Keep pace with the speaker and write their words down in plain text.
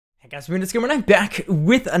Guys, I'm back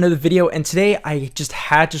with another video, and today I just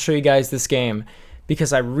had to show you guys this game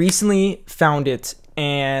because I recently found it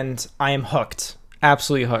and I am hooked,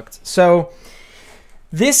 absolutely hooked. So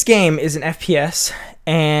this game is an FPS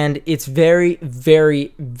and it's very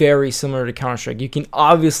similar to Counter-Strike. You can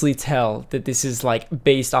obviously tell that this is like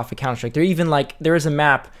based off of Counter-Strike. There is a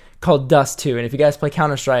map called Dust 2, and if you guys play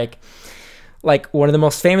Counter-Strike, like one of the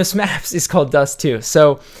most famous maps is called Dust 2.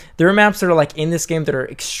 So there are maps that are like in this game that are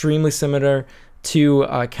extremely similar to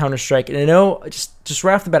Counter-Strike. And I know, just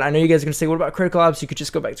right off the bat, I know you guys are going to say, what about Critical Ops? You could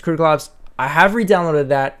just go back to Critical Ops. I have re-downloaded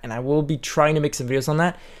that, and I will be trying to make some videos on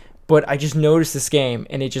that. But I just noticed this game,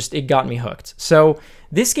 and it got me hooked. So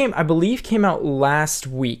this game, I believe, came out last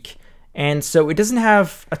week. And so it doesn't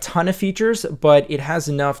have a ton of features, but it has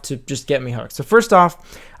enough to just get me hooked. So first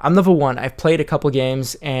off, I'm level 1. I've played a couple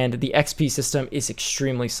games, and the XP system is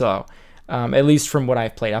extremely slow, at least from what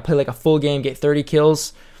I've played. I play like a full game, get 30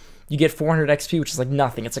 kills. You get 400 XP, which is like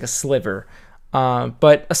nothing. It's like a sliver.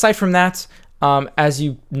 But aside from that, as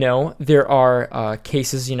you know, there are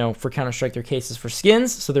cases, for Counter-Strike, there are cases for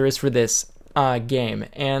skins. So there is for this game.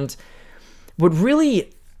 And what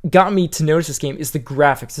really got me to notice this game is the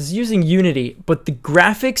graphics. It's using Unity, but the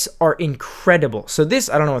graphics are incredible. So this,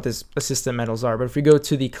 I don't know what this assistant medals are, but if we go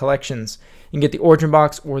to the collections, you can get the origin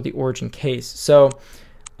box or the origin case. So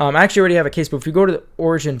I actually already have a case, but if you go to the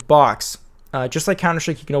origin box, just like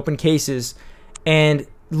Counter-Strike, you can open cases, and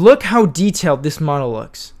look how detailed this model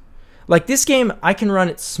looks. Like this game, I can run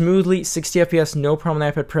it smoothly, 60 FPS, no problem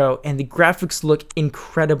on the iPad Pro, and the graphics look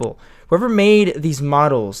incredible. Whoever made these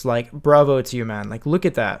models, like, bravo to you, man. Like, look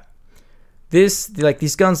at that. These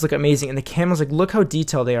guns look amazing, and the camos, like, look how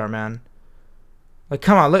detailed they are, man. Like,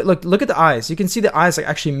 come on, look at the eyes. You can see the eyes, like,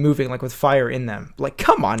 actually moving, like, with fire in them. Like,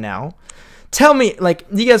 come on now. Tell me, like,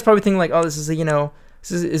 you guys probably think, like, oh, this is a,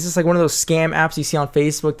 is this like one of those scam apps you see on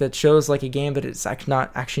Facebook that shows, like, a game, but it's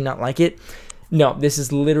actually not like it? No, this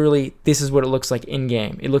is what it looks like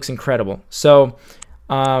in-game. It looks incredible. So,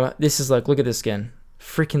 this is, like, look at this skin.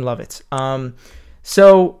 Freaking love it.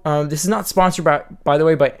 This is not sponsored by the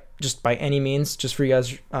way, by any means, just for you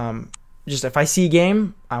guys. Just if I see a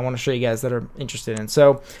game, I want to show you guys that are interested in.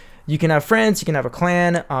 So you can have friends, you can have a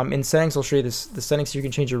clan. In settings, I'll show you the settings so you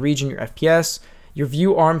can change your region, your FPS, your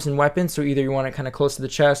view, arms, and weapons. So either you want it kind of close to the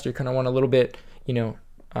chest, or you kind of want a little bit,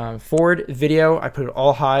 forward. Video, I put it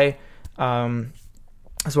all high,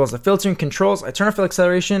 as well as the filtering. Controls, I turn off the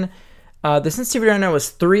acceleration. The sensitivity right now is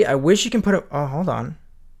 3. I wish you can put it. Oh, hold on.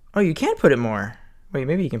 Oh, you can put it more. Wait,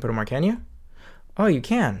 maybe you can put it more, can you? Oh, you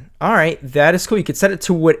can. All right, that is cool. You could set it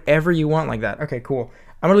to whatever you want like that. Okay, cool.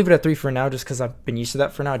 I'm going to leave it at 3 for now just because I've been used to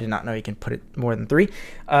that for now. I did not know you can put it more than 3.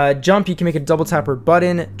 Jump, you can make a double tap or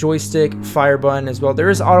button. Joystick, fire button as well. There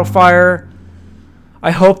is auto fire.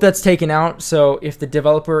 I hope that's taken out. So if the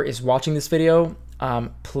developer is watching this video,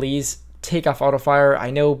 please take off auto fire.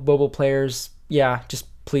 I know mobile players, yeah, just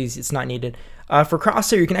please, it's not needed. For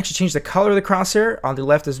crosshair, you can actually change the color of the crosshair on the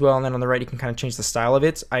left as well, and then on the right you can kind of change the style of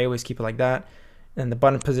it. I always keep it like that. And the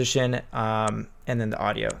button position, and then the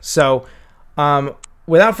audio. So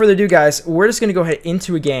without further ado, guys, we're just going to go ahead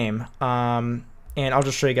into a game, and I'll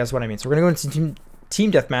just show you guys what I mean. So we're going to go into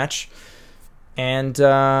team deathmatch, and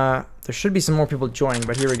there should be some more people joining,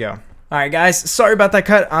 but here we go. Alright guys, sorry about that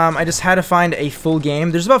cut. I just had to find a full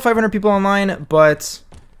game. There's about 500 people online, but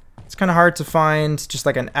it's kind of hard to find just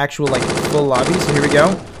like an actual like full lobby. So here we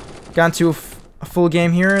go. Got into a full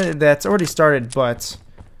game here that's already started, but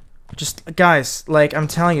just guys, like I'm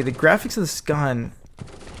telling you, the graphics of this gun,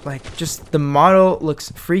 like just the model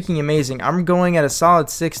looks freaking amazing. I'm going at a solid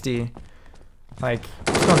 60. Like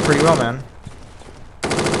it's going pretty well, man.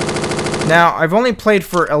 Now I've only played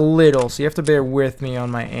for a little, so you have to bear with me on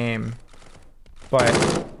my aim. But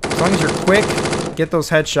as long as you're quick, get those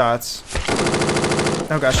headshots.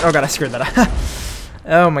 Oh gosh, oh god, I screwed that up.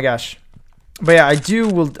 Oh my gosh. But yeah,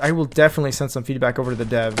 I will definitely send some feedback over to the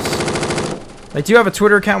devs. I do have a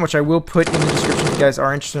Twitter account, which I will put in the description if you guys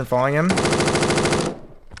are interested in following him.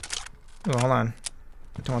 Oh, hold on.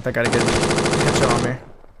 I don't want that guy to get a headshot on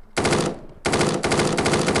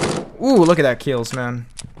me. Ooh, look at that kills, man.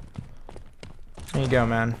 There you go,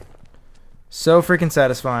 man. So freaking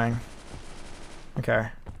satisfying. Okay.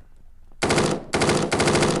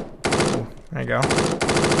 Ooh, there you go.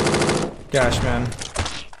 Gosh, man.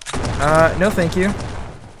 No thank you.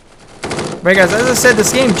 But guys, as I said,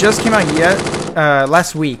 this game just came out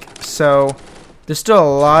last week, so there's still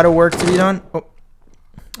a lot of work to be done. Oh,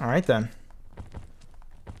 alright then.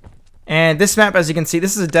 And this map, as you can see,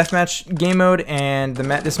 this is a deathmatch game mode, and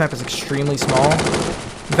this map is extremely small.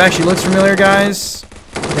 If it actually looks familiar, guys,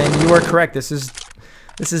 then you are correct. This is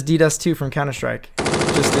D-Dust 2 from Counter-Strike.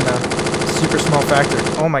 just in a super small factor.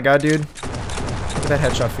 Oh my god, dude. Look at that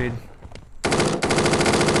headshot feed.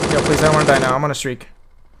 Yo, please, I don't want to die now. I'm on a streak.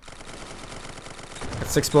 Got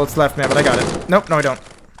 6 bullets left, man, but I got it. Nope, no I don't.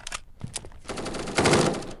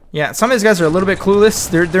 Yeah, some of these guys are a little bit clueless.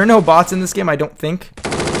 There are no bots in this game, I don't think.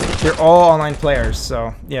 They're all online players,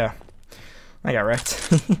 so yeah. I got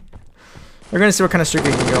wrecked. We're gonna see what kind of streak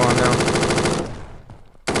we can go on now.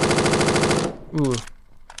 Ooh.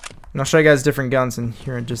 And I'll show you guys different guns in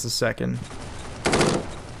here in just a second.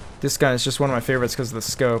 This gun is just one of my favorites because of the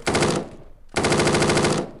scope.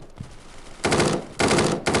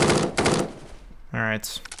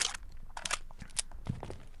 Alright.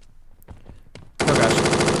 Oh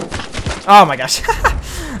gosh. Oh my gosh.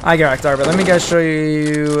 I got wrecked, but let me guys show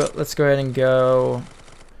you. Let's go ahead and go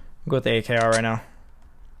with the AKR right now.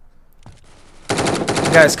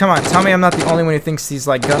 Guys, come on, tell me I'm not the only one who thinks these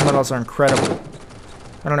like gun models are incredible.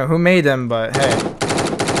 I don't know who made them, but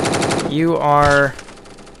hey, you are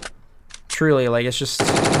truly like, it's just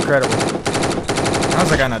incredible. How's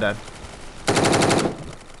that guy not dead?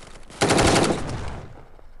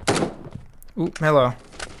 Ooh, hello.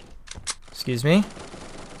 Excuse me.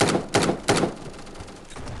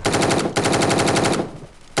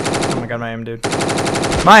 Oh my god, my aim, dude.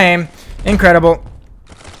 My aim, incredible.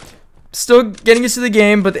 Still getting used to the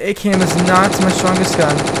game, but the AKM is not my strongest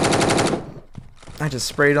gun. I just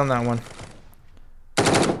sprayed on that one.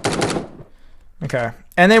 Okay.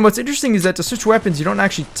 And then what's interesting is that to switch weapons, you don't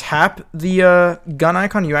actually tap the gun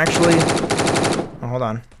icon. You actually... Oh, hold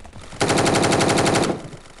on.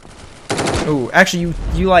 Ooh, actually,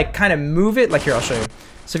 you like kind of move it. Like, here, I'll show you.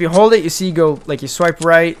 So if you hold it, you see you go, like, you swipe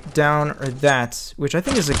right, down, or that, which I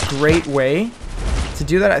think is a great way to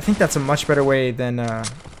do that. I think that's a much better way than...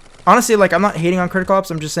 Honestly, like, I'm not hating on Critical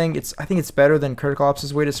Ops. I'm just saying I think it's better than Critical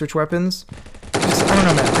Ops' way to switch weapons. Just, I don't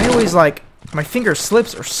know, man. I always, like, my finger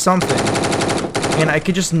slips or something. And I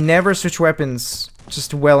could just never switch weapons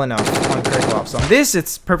just well enough on Critical Ops. On this,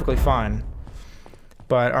 it's perfectly fine.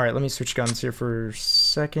 But, alright, let me switch guns here for a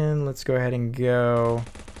second. Let's go ahead and go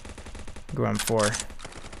M4.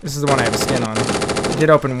 This is the one I have a skin on. I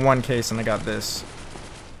did open one case and I got this.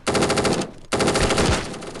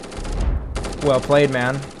 Well played,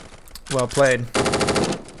 man. Well played.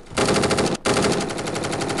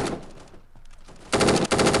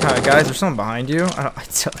 Alright, guys, there's someone behind you. I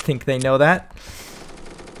don't think they know that.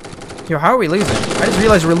 Yo, how are we losing? I just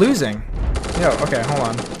realized we're losing. Yo, okay, hold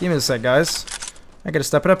on. Give me a sec, guys. I gotta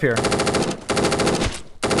step it up here.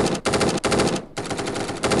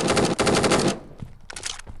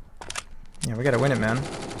 Yeah, we gotta win it, man.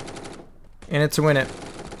 In it to win it.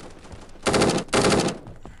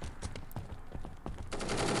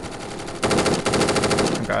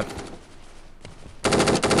 God.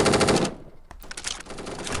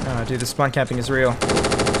 Oh, dude, the spawn camping is real.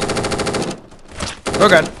 Oh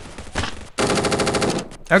god.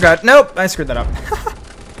 Oh god. Nope, I screwed that up.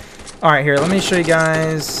 Alright, here, let me show you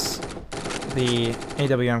guys the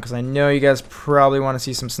AWM, because I know you guys probably want to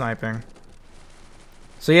see some sniping.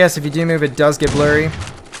 So yes, if you do move, it does get blurry.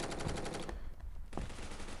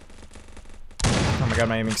 Oh my god,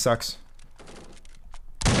 my aiming sucks.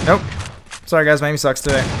 Nope. Sorry guys, my aim sucks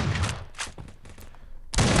today.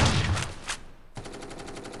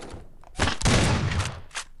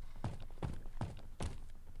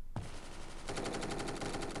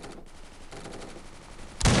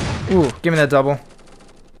 Ooh, give me that double.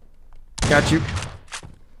 Got you.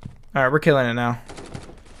 Alright, we're killing it now.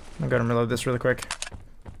 I'm gonna reload this really quick.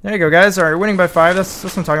 There you go, guys. Alright, winning by 5. That's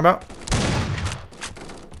what I'm talking about.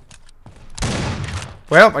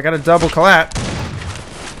 Well, I got a double collat.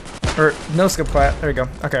 Or no scope collat. There we go.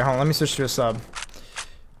 Okay, hold on. Let me switch to a sub.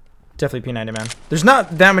 Definitely P90, man. There's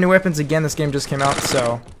not that many weapons. Again, this game just came out,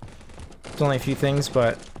 so it's only a few things,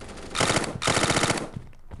 but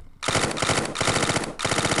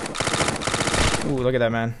ooh, look at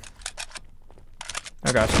that, man.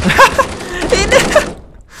 Oh gosh.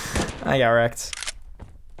 I got wrecked.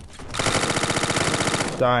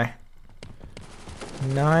 Die.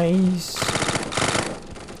 Nice.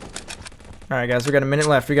 Alright guys, we got a minute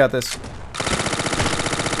left. We got this.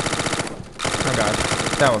 Oh god.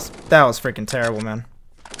 That was freaking terrible, man.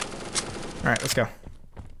 Alright, let's go.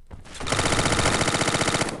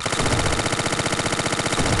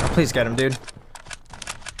 Oh, please get him, dude.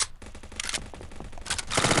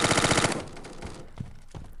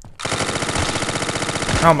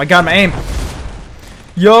 Oh my god, my aim.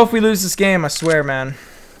 Yo, if we lose this game, I swear, man.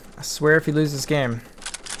 I swear if we lose this game.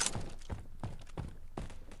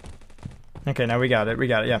 Okay, now we got it. We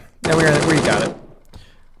got it, yeah. Yeah, we got it.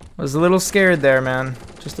 I was a little scared there, man.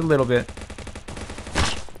 Just a little bit.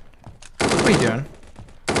 What are you doing?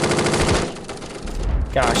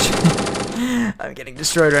 Gosh. I'm getting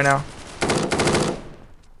destroyed right now.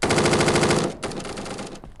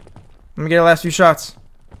 Let me get the last few shots.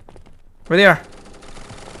 Where they are.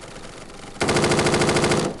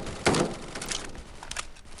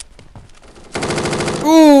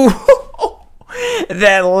 Ooh!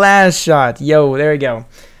 That last shot. Yo, there we go.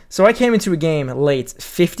 So I came into a game late.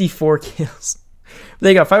 54 kills.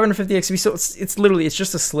 There you go. 550 XP. So it's literally, it's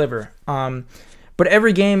just a sliver. But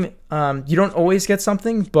every game, you don't always get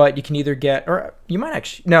something, but you can either get, or you might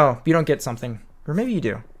actually, no, you don't get something. Or maybe you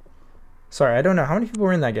do. Sorry, I don't know. How many people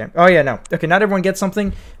were in that game? Oh, yeah, no. Okay, not everyone gets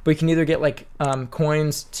something, but you can either get, like,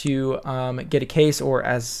 coins to get a case, or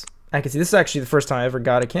as I can see, this is actually the first time I ever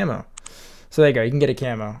got a camo. So there you go. You can get a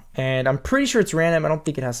camo. And I'm pretty sure it's random. I don't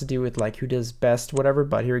think it has to do with, like, who does best, whatever,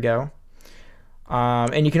 but here we go.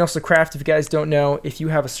 And you can also craft, if you guys don't know, if you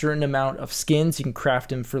have a certain amount of skins, you can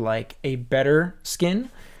craft them for, like, a better skin.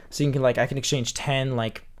 So you can, like, I can exchange 10,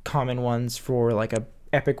 like, common ones for, like, a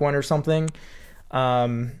epic one or something.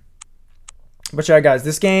 But yeah, guys,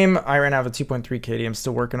 this game, I ran out of a 2.3 KD. I'm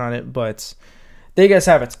still working on it, but there you guys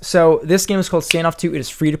have it. So this game is called Standoff 2. It is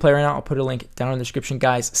free to play right now. I'll put a link down in the description,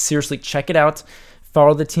 guys. Seriously, check it out.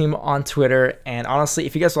 Follow the team on Twitter. And honestly,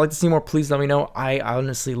 if you guys would like to see more, please let me know. I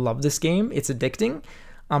honestly love this game. It's addicting.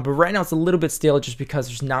 But right now, it's a little bit stale just because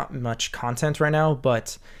there's not much content right now,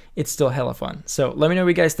 but it's still hella fun. So let me know what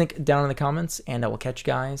you guys think down in the comments, and I will catch you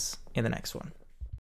guys in the next one.